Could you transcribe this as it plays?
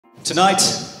Tonight,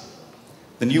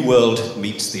 the new world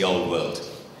meets the old world.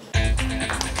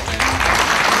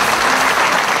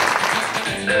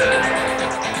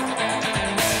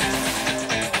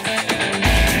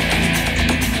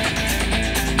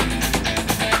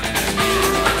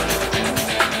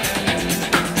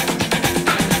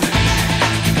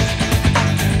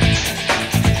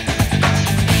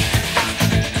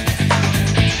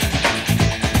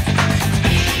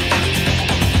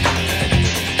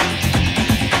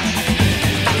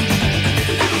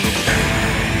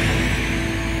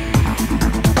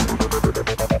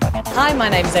 Hi, my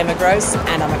name is Emma Gross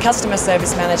and I'm a Customer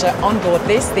Service Manager on board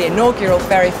this, the inaugural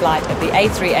ferry flight of the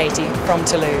A380 from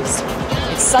Toulouse.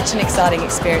 It's such an exciting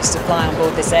experience to fly on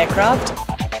board this aircraft.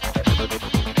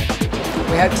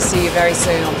 We hope to see you very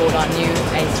soon on board our new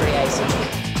A380.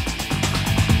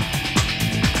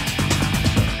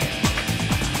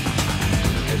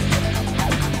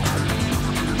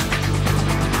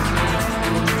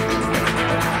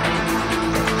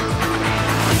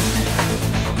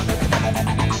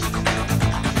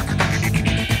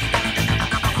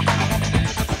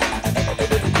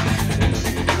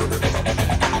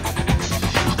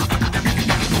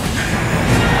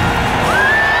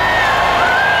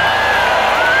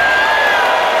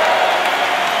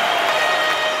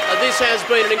 This has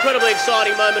been an incredibly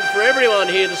exciting moment for everyone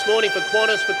here this morning, for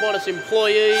Qantas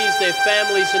employees, their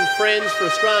families and friends, for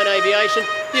Australian aviation,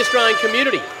 the Australian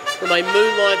community. From a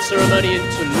moonlight ceremony in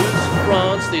Toulouse,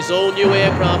 France, this all-new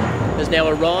aircraft has now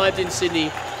arrived in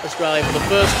Sydney, Australia for the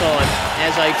first time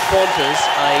as a Qantas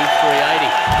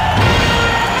A380.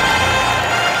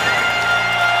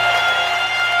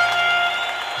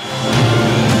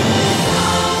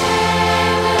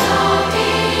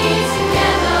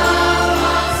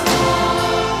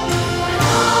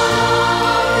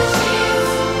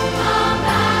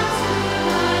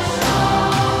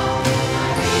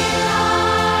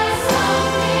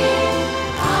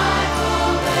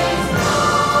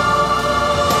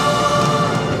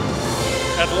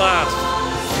 At last,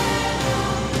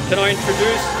 can I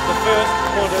introduce the first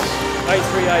Qantas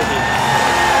A380?